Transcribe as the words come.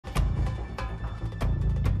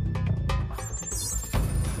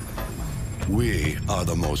We are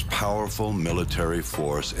the most powerful military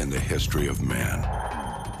force in the history of man.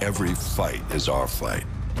 Every fight is our fight.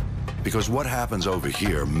 Because what happens over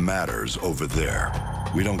here matters over there.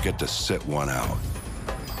 We don't get to sit one out.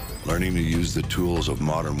 Learning to use the tools of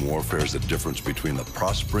modern warfare is the difference between the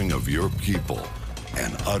prospering of your people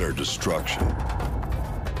and utter destruction.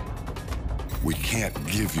 We can't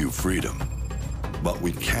give you freedom, but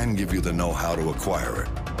we can give you the know-how to acquire it.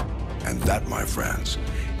 And that, my friends,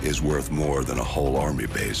 is worth more than a whole army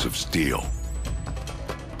base of steel.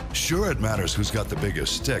 Sure, it matters who's got the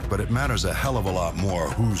biggest stick, but it matters a hell of a lot more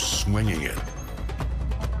who's swinging it.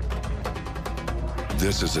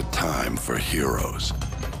 This is a time for heroes,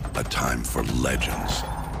 a time for legends.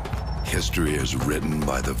 History is written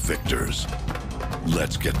by the victors.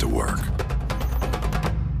 Let's get to work.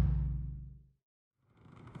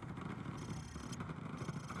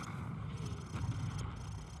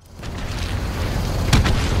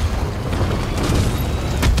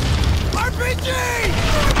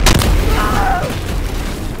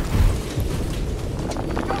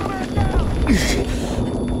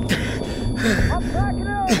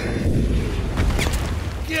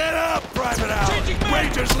 Get up, Private Al!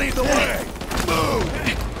 Rangers, lead the way! Move!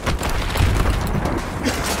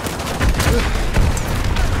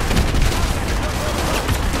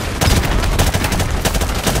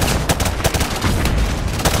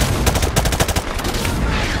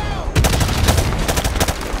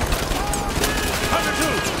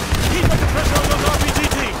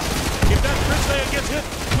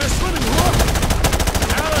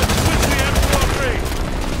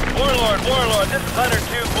 Warlord, this is Hunter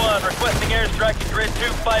 2-1, requesting airstrike at grid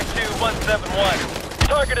 252171.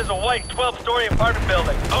 Target is a white 12-story apartment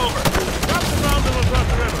building. Over. Drop the ground and we'll cross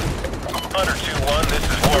the river. Hunter 2-1, this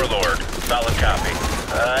is Warlord. Solid copy.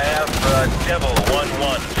 I have Devil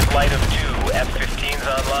 1-1, flight of 2 F-15s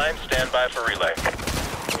online. Stand by for relay.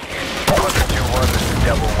 Hunter 2-1, this is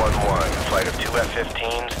Devil 1-1, flight of 2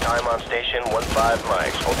 F-15s, time on station 15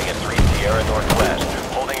 mics, holding at 3 Sierra Northwest,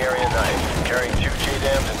 holding area 9, carrying 2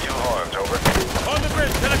 JDAMs and 2 harms, over. On the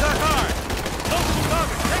bridge, 10 o'clock hard! Multiple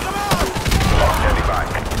targets, take them out! Standing by.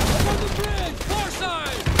 On the bridge, far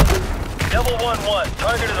side! Devil 1-1,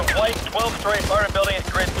 target is a white 12-story apartment building at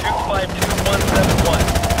grid 252171.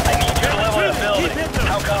 I need you to level the building.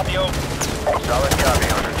 How copy, over? Solid copy,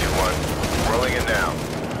 Hunter 2-1. Rolling in now.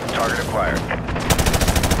 Target acquired.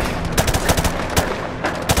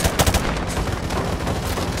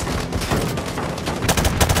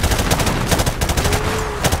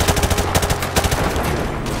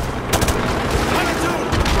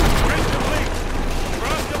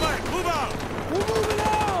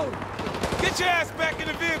 Get your ass back in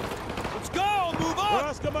the vehicle! Let's go! Move on!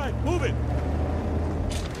 Oscar Mike, move it!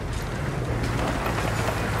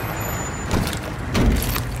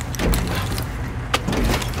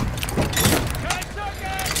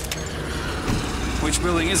 Which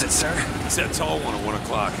building is it, sir? It's that tall one at 1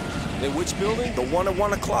 o'clock. Hey, which building? The one at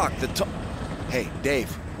 1 o'clock. Hey, Dave,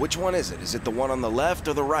 which one is it? Is it the one on the left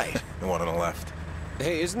or the right? The one on the left.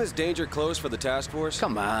 Hey, isn't this danger close for the task force?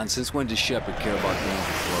 Come on, since when does Shepard care about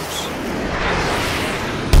danger close?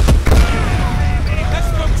 That's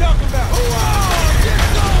what I'm talking about! Whoa! Get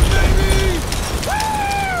going, baby!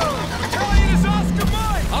 Woo! Elliot is Oscar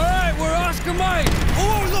Mike! All right, we're Oscar Mike!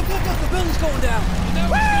 Oh, look, the building's going down!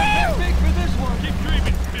 Woo! Big for this one! Keep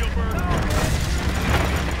dreaming, Spielberg!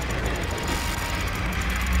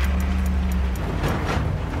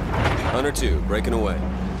 Hunter 2, breaking away.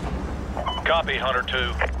 Copy, Hunter 2.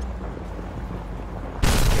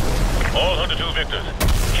 All Hunter 2 victors,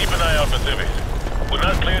 keep an eye out for civvies. We're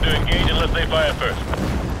not clear to engage unless they fire first.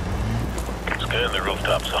 Scan the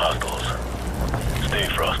rooftops for hostiles. Stay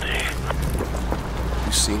frosty.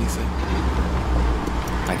 You see anything?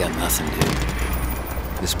 I got nothing,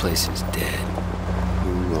 dude. This place is dead.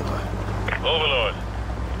 Overlord,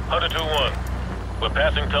 Hunter 2-1. We're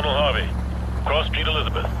passing Tunnel Harvey. Cross Street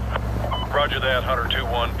Elizabeth. Roger that, Hunter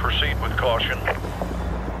 2-1. Proceed with caution.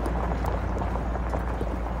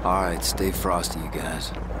 All right, stay frosty, you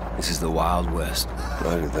guys. This is the Wild West.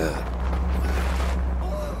 Roger that.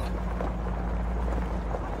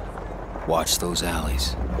 Watch those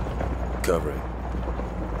alleys. Cover it.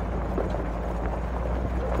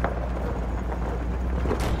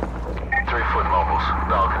 Three-foot mobiles.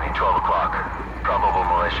 Balcony, 12 o'clock. Probable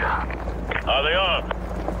militia. Are they armed?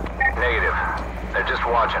 Negative. They're just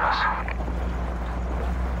watching us.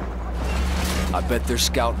 I bet they're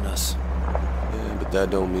scouting us. Yeah, but that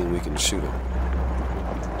don't mean we can shoot them.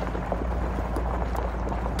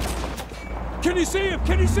 Can you see him?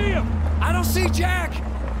 Can you see him? I don't see Jack!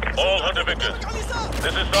 All Hunter victors.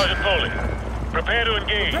 This is Sergeant Foley. Prepare to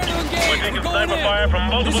engage. Prepare to engage. We're taking We're going sniper in. fire from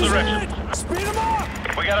multiple This is directions. it. Speed them up!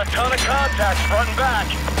 We got a ton of contacts front and back.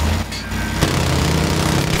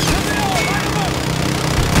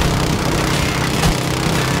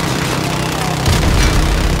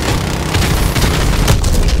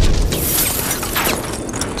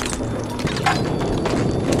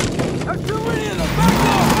 There's too many of them! Back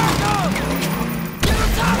up! Back up! Get on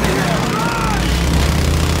top of here! Run!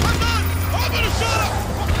 Open the shut up!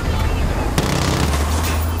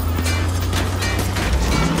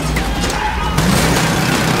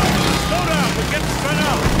 Slow down! We're getting spread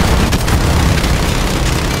out!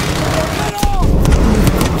 Get off!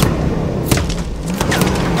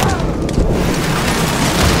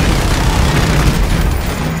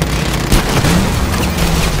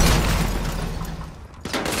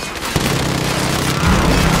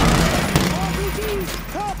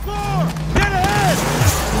 Top floor! Get ahead!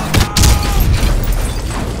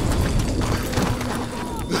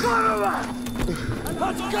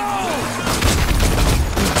 Let's go!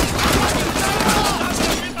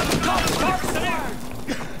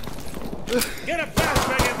 Get a fast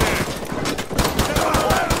back in there!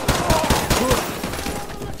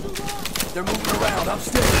 They're moving around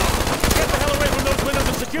upstairs. Get the hell away from those windows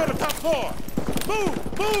and secure the top floor! Move!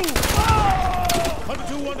 Move!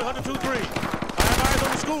 102-1 to 102-3. I have eyes on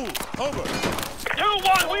the school. Over.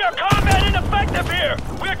 2-1, we are combat ineffective here.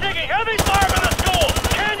 We are taking heavy fire from the school.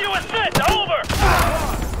 Can you assist? Over.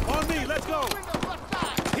 On me, let's go!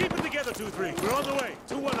 Keep it together, 2-3. We're on the way.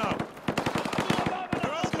 2-1 out.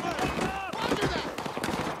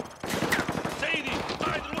 Sadie,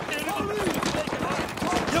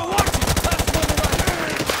 you're watching! Last one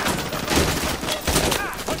right.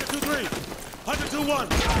 102-3. 102-1.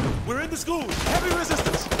 We're in the school. Heavy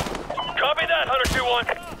resistance. Copy that, 102-1.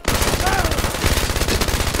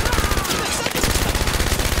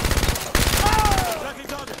 Tracking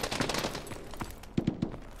target.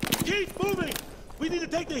 Keep moving! We need to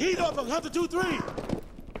take the heat off of Hunter 2-3!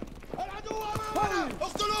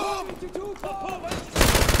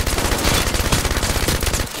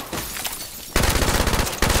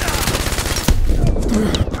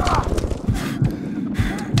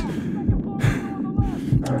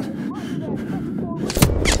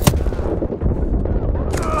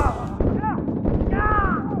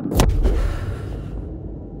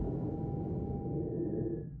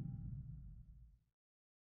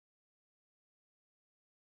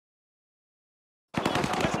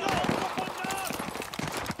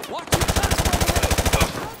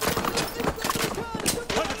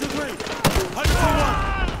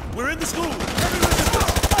 We're in the school. Heavy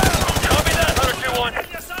resistance. Copy that, 102-1.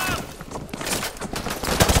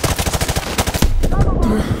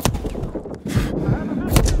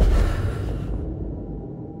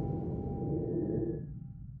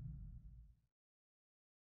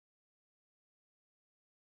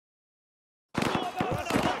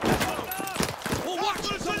 Well, watch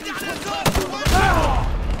it.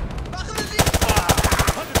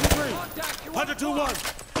 102-1.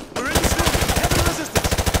 We're in the school. Heavy resistance.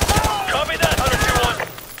 Copy that, 102-1.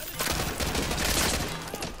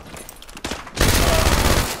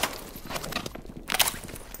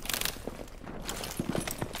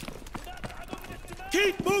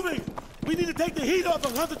 Keep moving! We need to take the heat off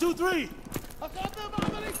of Hunter 2-3!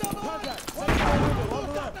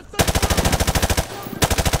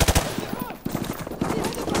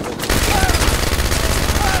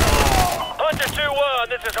 Hunter 2-1,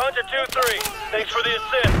 this is Hunter 2-3. Thanks for the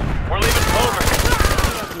assist. We're leaving over.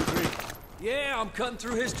 Yeah, I'm cutting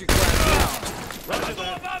through history class now. Roger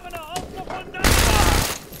that.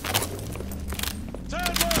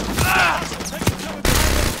 Take the cover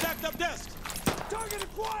behind that stacked up desk. Target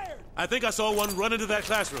acquired. I think I saw one run into that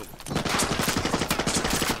classroom.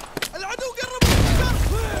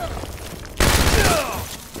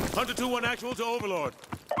 Hunter 2-1 actual to Overlord.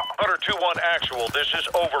 Hunter 2-1 actual, this is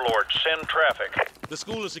Overlord. Send traffic. The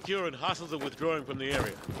school is secure and hostiles are withdrawing from the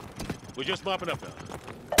area. We're just mopping up now.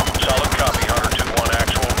 Solid copy, Hunter 2-1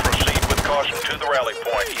 actual. Proceed with caution to the rally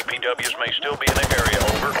point. EPWs may still be in the area,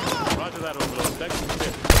 over. Roger that, Overlord. Thanks for the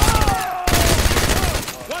tip.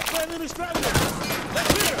 Watch for enemy stragglers!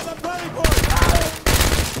 Let's clear! Some rally point!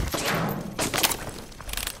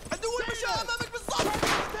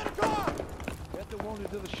 Get the wounded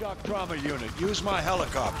to the shock trauma unit. Use my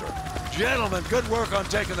helicopter. Gentlemen, good work on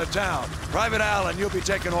taking the town. Private Allen, you'll be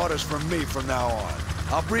taking orders from me from now on.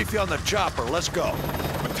 I'll brief you on the chopper. Let's go.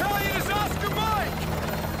 Battalion is up!